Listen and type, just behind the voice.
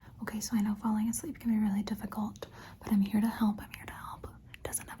Okay, so I know falling asleep can be really difficult, but I'm here to help. I'm here to help. It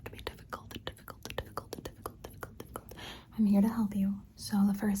doesn't have to be difficult. I'm here to help you. So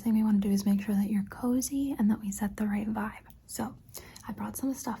the first thing we want to do is make sure that you're cozy and that we set the right vibe. So I brought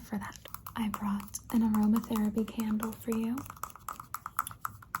some stuff for that. I brought an aromatherapy candle for you.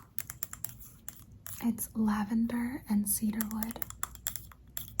 It's lavender and cedarwood.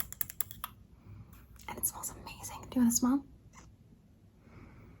 And it smells amazing. Do you want to smell?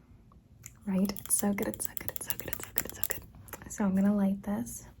 Right? It's so good. It's so good. It's so good. It's so good. It's so good. So I'm going to light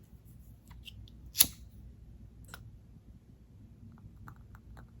this.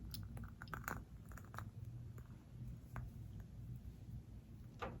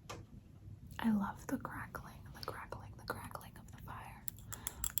 I love the crackling of the fire.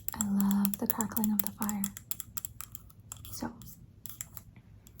 I love the crackling of the fire. So,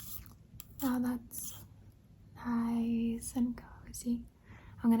 now that's nice and cozy.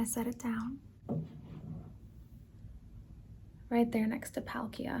 I'm gonna set it down right there next to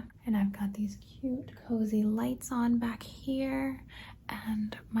Palkia. And I've got these cute, cozy lights on back here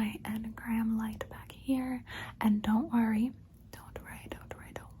and my engram light back here. And don't worry.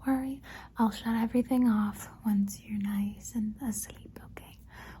 I'll shut everything off once you're nice and asleep, okay?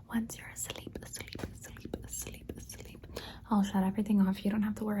 Once you're asleep. I'll shut everything off. You don't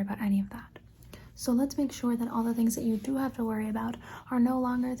have to worry about any of that. So let's make sure that all the things that you do have to worry about are no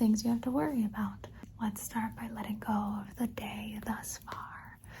longer things you have to worry about. Let's start by letting go of the day thus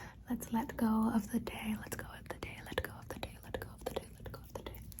far. Let's let go of the day. Let go of the day.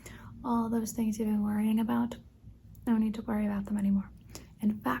 All those things you've been worrying about, no need to worry about them anymore.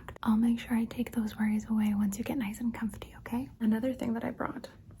 In fact, I'll make sure I take those worries away once you get nice and comfy, okay? Another thing that I brought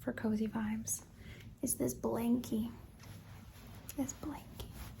for cozy vibes is this blankie.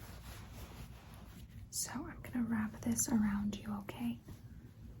 So I'm gonna wrap this around you, okay?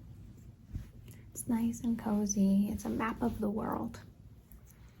 It's nice and cozy. It's a map of the world.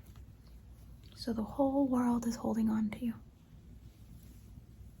 So the whole world is holding on to you.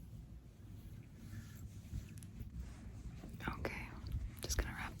 Okay, just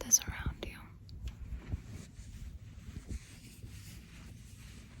gonna wrap this around you.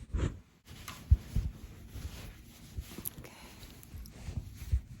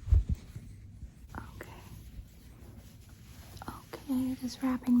 Okay, just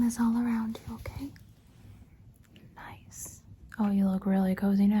wrapping this all around you, okay? Nice. Oh, you look really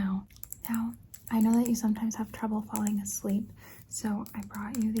cozy now. Now, I know that you sometimes have trouble falling asleep, so I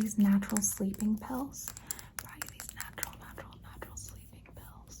brought you these natural sleeping pills. Natural sleeping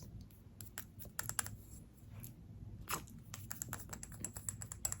pills.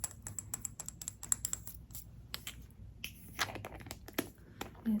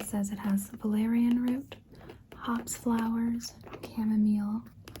 It says it has valerian root, hops flowers, chamomile,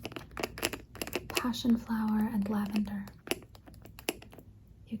 passion flower, and lavender.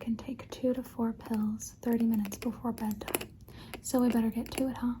 You can take 2 to 4 pills 30 minutes before bedtime. So we better get to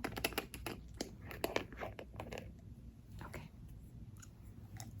it, huh? Okay.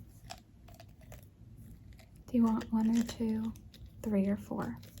 Do you want 1 or 2, 3 or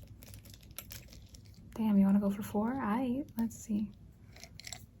 4? Damn, you want to go for 4? Let's see.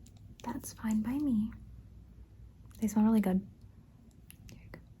 That's fine by me. They smell really good. There you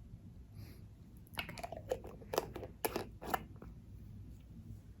go. Okay.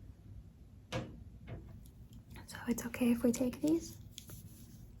 So it's okay if we take these?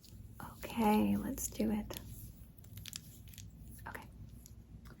 Okay, let's do it. Okay.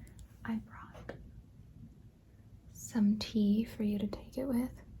 I brought some tea for you to take it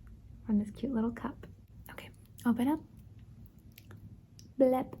with from this cute little cup. Okay, open up.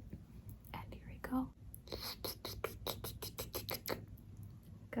 Blep. And here we go.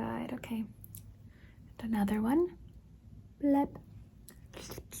 Good, okay. And another one. Blep.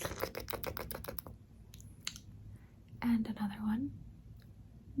 And another one.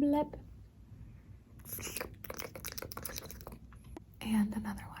 Blep. And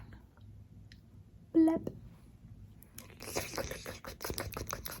another one. Blep.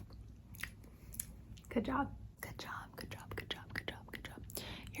 Good job.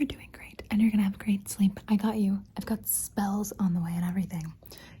 You're doing great, and you're gonna have great sleep. I got you. I've got spells on the way and everything.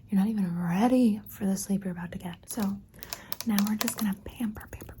 You're not even ready for the sleep you're about to get. So now we're just gonna pamper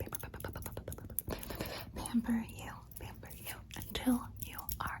you until you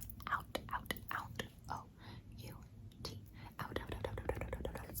are out. O-U-T. Out.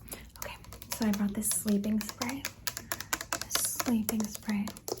 Okay, so I brought this sleeping spray.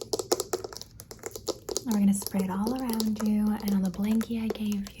 And we're gonna spray it all around you and on the blankie I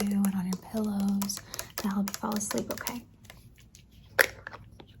gave you and on your pillows to help you fall asleep, okay?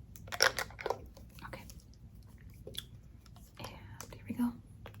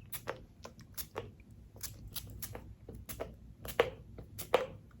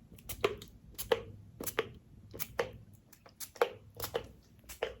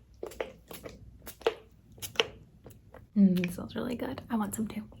 It smells really good. I want some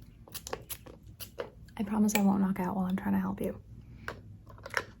too. I promise I won't knock out while I'm trying to help you.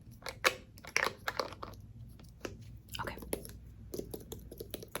 Okay.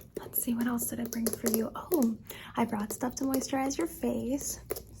 Let's see, what else did I bring for you? Oh, I brought stuff to moisturize your face,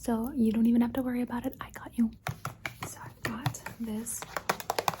 so you don't even have to worry about it. I got you. So I've got this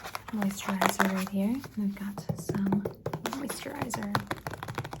moisturizer right here. I've got some moisturizer.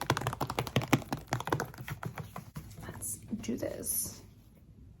 Let's do this.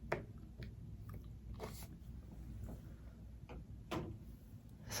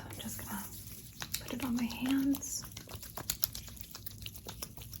 So I'm just gonna put it on my hands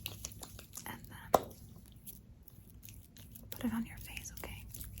and then put it on your face, okay?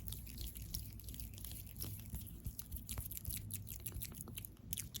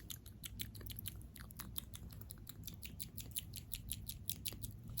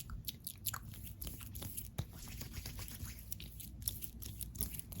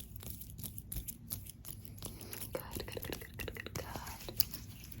 Good, good, good, good, good, good, good.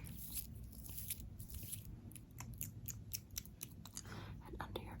 And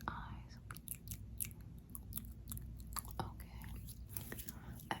under your eyes. Okay.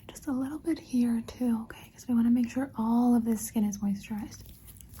 And just a little bit here too, okay? Because we want to make sure all of this skin is moisturized.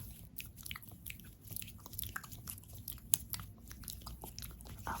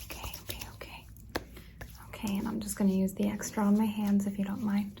 Okay, okay, okay. Okay, and I'm just going to use the extra on my hands if you don't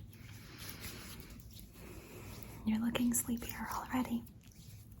mind. You're looking sleepier already.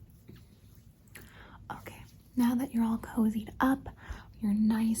 Okay, now that you're all cozied up, you're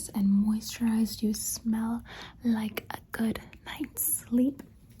nice and moisturized, you smell like a good night's sleep.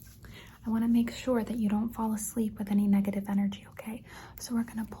 I want to make sure that you don't fall asleep with any negative energy, okay? So we're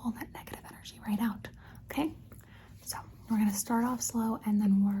going to pull that negative energy right out, okay? So we're going to start off slow and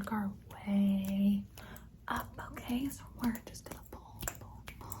then work our way up, okay? So we're just going to pull, pull,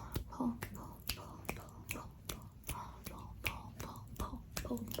 pull, pull,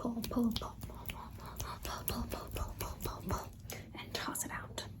 pull, pull, pull, pull, pull, and toss it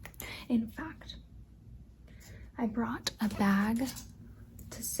out. In fact, I brought a bag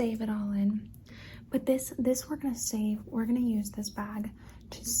to save it all in, but this we're gonna use this bag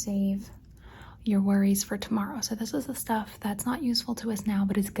to save your worries for tomorrow. So this is the stuff that's not useful to us now,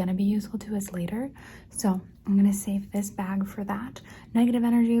 but is gonna be useful to us later. So I'm gonna save this bag for that. Negative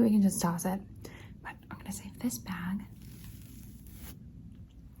energy, we can just toss it, but I'm gonna save this bag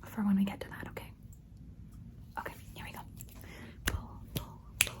for when we get to that, okay? Okay, here we go.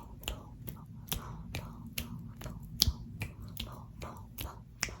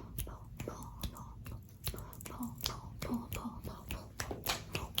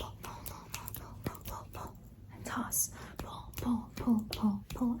 And toss. Pull, pull, pull,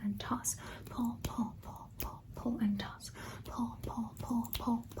 pull, and toss. Pull, pull, pull, pull, pull, and toss. Pull, pull, pull,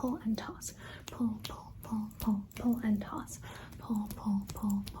 pull, pull, and toss. Pull, pull, pull, pull, pull, and toss. Pull, pull,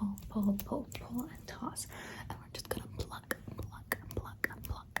 pull, pull, pull, pull, pull, and toss. And we're just gonna pluck, pluck, pluck, pluck,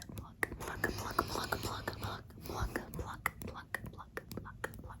 pluck, pluck, pluck, pluck, pluck, pluck, pluck, pluck, pluck, pluck, pluck, pluck,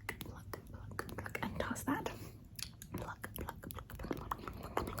 pluck, pluck, pluck, and toss that. Pluck, pluck,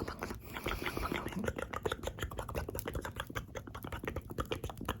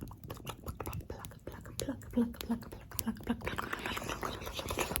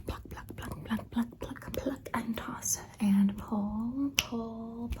 pluck, and toss. And pull,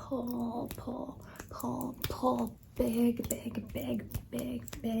 pull, pull, pull, pull, pull. Big, big, big,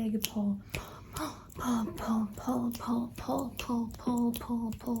 big, big pull. Pull, pull, pull, pull, pull, pull, pull,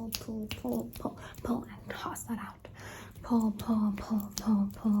 pull, pull, pull, pull, pull, pull, and toss that out. Pull, pull, pull, pull,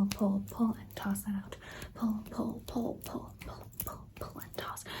 pull, pull, pull, and toss that out. Pull, pull, pull, pull, pull, pull, pull, and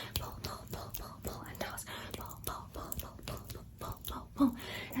toss. Pull, pull, pull, pull, pull, and toss. Pull, pull, pull, pull, pull, pull, pull, pull,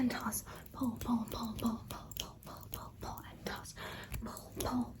 and toss. Pull, pull, pull, pull, pull, pull, pull, pull, pull, and toss. Pull,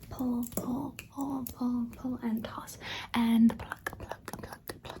 pull, pull, pull, pull, pull, pull, and toss. And pluck, pluck, pluck, pluck, pluck,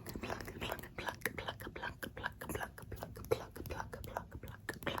 pluck, pluck, pluck, pluck, pluck, pluck,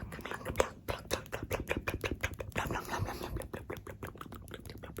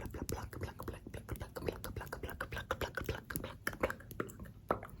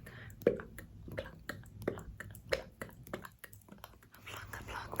 pluck,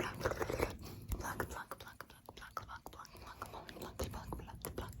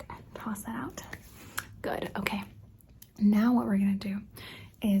 pluck, pluck, pluck, toss that out. Good. Okay. Now what we're gonna do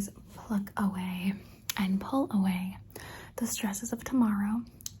is pluck away and pull away the stresses of tomorrow,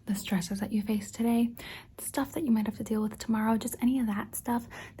 the stresses that you face today, the stuff that you might have to deal with tomorrow, just any of that stuff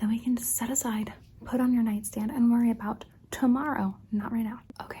that we can just set aside, put on your nightstand, and worry about tomorrow, not right now.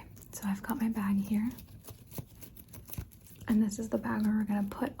 Okay, so I've got my bag here. And this is the bag where we're gonna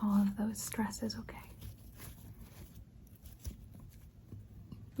put all of those stresses, okay?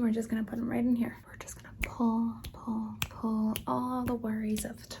 We're just gonna put them right in here. We're just gonna pull all the worries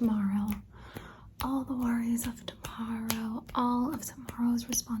of tomorrow, all the worries of tomorrow, all of tomorrow's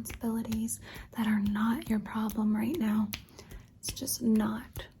responsibilities that are not your problem right now. It's just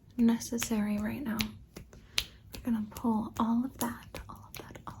not necessary right now. We're gonna pull all of that,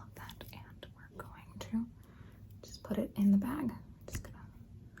 and we're going to just put it in the bag. Just gonna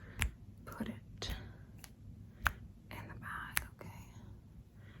put it in the bag, okay?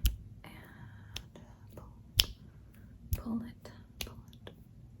 And pull it, and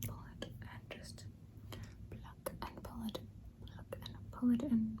just pluck and pull it, pluck and pull it,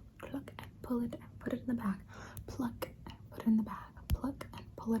 and pluck and pull it, and put it in the bag. Pluck and put it in the bag. Pluck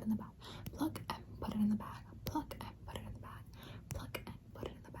and pull it in the bag. Pluck and put it in the bag. Pluck and put it in the bag. Pluck and put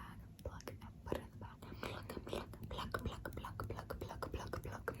it in the bag. Pluck and put it in the bag.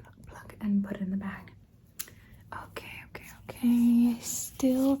 Pluck and pluck and put it in the bag. Okay. I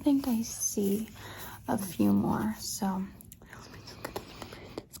still think I see a few more, so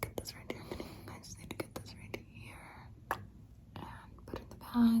let's get this right here. I just need to get this right here and put it in the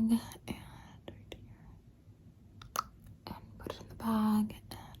bag, and right here, and put it in the bag, and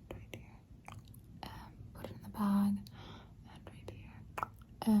right here, and put it in the bag, and right here, and put it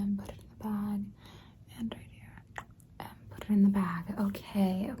in the bag, and right here, and put it in the bag.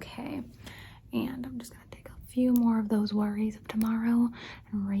 Okay. And I'm just gonna take a few more of those worries of tomorrow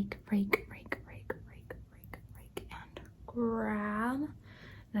and rake, and grab.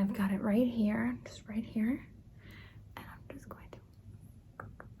 And I've got it right here, just right here. And I'm just going to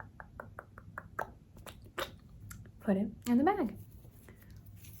put it in the bag.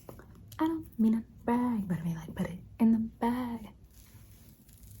 I don't mean a bag, but I mean like put it in the bag.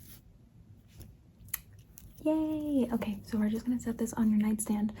 Yay! Okay, so we're just gonna set this on your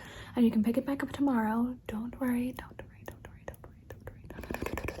nightstand and you can pick it back up tomorrow. Don't worry,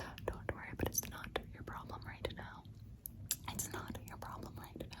 but it's not your problem right now. It's not your problem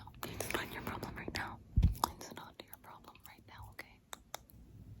right now. It's not your problem right now. It's not your problem right now, okay?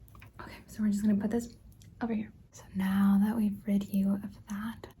 Okay, so we're just gonna put this over here. So now that we've rid you of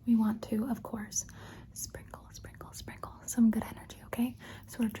that, we want to, of course, sprinkle some good energy, okay?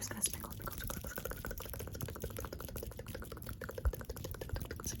 So we're just gonna sprinkle.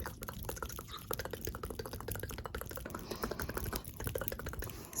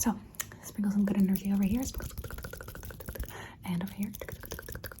 So, sprinkle some good energy over here, and over here,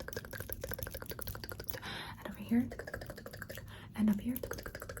 and over here, and up here,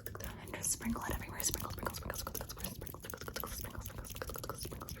 and just sprinkle it everywhere. Sprinkle.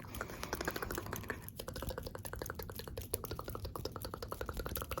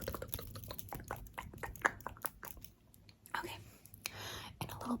 Okay. In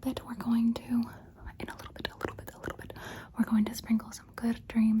a little bit, we're going to sprinkle some good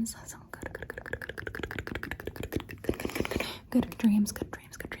dreams, some good dreams.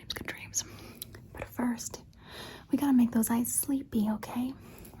 But first, we gotta make those eyes sleepy, okay?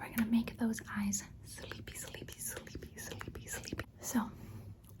 We're gonna make those eyes sleepy. So,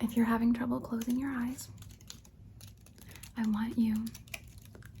 if you're having trouble closing your eyes, I want you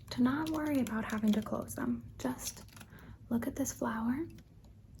to not worry about having to close them. Just look at this flower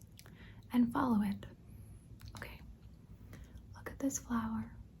and follow it. This flower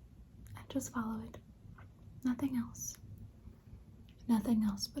and just follow it. Nothing else,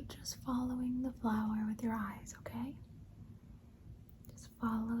 but just following the flower with your eyes, okay? Just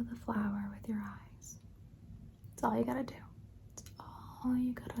follow the flower with your eyes. That's all you gotta do.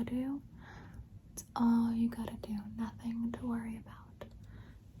 Nothing to worry about.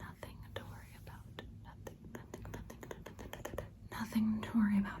 Nothing to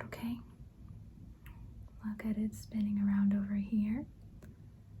worry about, okay? Look at it spinning around over here,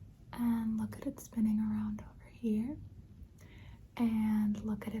 and look at it spinning around over here, and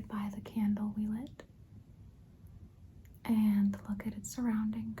look at it by the candle we lit, and look at its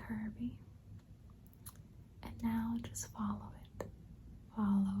surrounding Kirby. And now just follow it.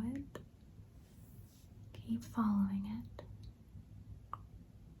 Keep following it.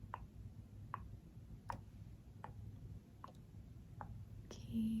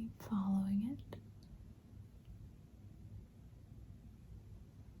 Keep following it.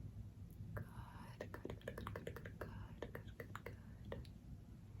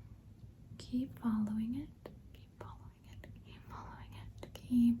 Keep following it.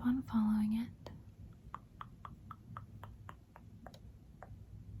 Keep on following it.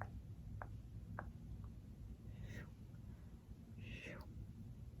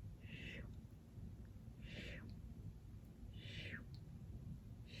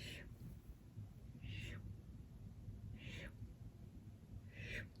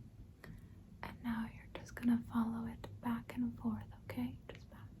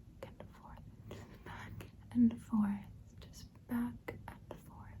 and forth, just back and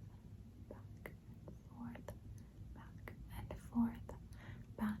forth, back and forth, back and forth,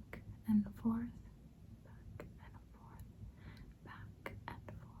 back and forth, back and forth, back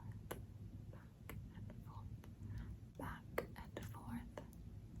and forth, back and forth, back and forth,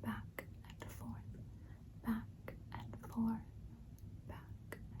 back and forth,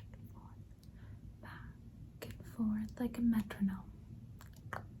 back and forth, back and forth, like a metronome.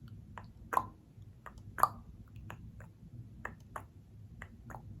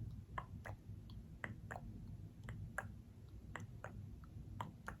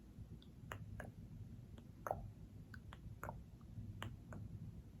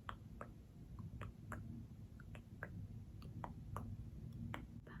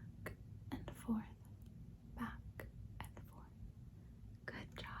 And forth, back and forth. Good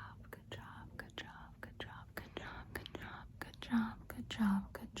job, good job, good job, good job, good job, good job, good job, good job,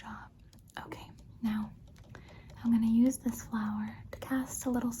 good job. Okay, now I'm gonna use this flower to cast a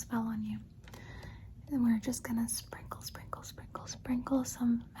little spell on you. And we're just gonna sprinkle, sprinkle, sprinkle, sprinkle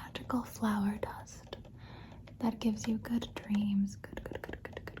some magical flower dust that gives you good dreams. Good, good, good,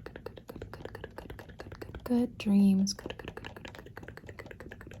 good, good, good, good, good, good, good, good, good, good, good, good dreams. Good, good, good, good, good, good, good, good, good,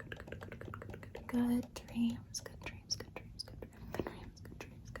 good, good, good, good dreams. Good dreams, good dreams, good dreams, good dreams, good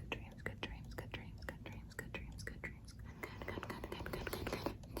dreams, good dreams, good dreams, good dreams, good dreams, good dreams, good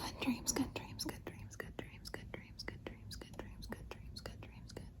dreams, good dreams, good dreams, good dreams, good dreams, good dreams, good dreams,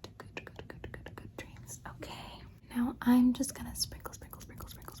 good dreams, good dreams, good dreams. Okay. Now I'm just gonna sprinkle, sprinkle, sprinkle,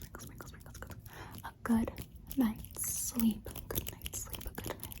 sprinkle, sprinkle, sprinkle, sprinkle, sprinkle. A good night's sleep. Good night's sleep. A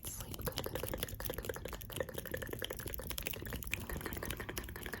good night's sleep. Good, good, good, good, good, good, good, good, good,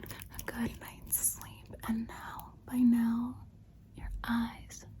 good, good, good, a good night's sleep. And now, by now, your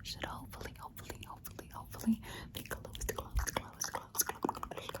eyes should hopefully be closed,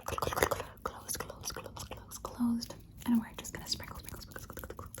 closed. And we're just gonna sprinkle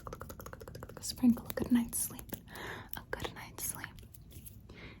a good night's sleep.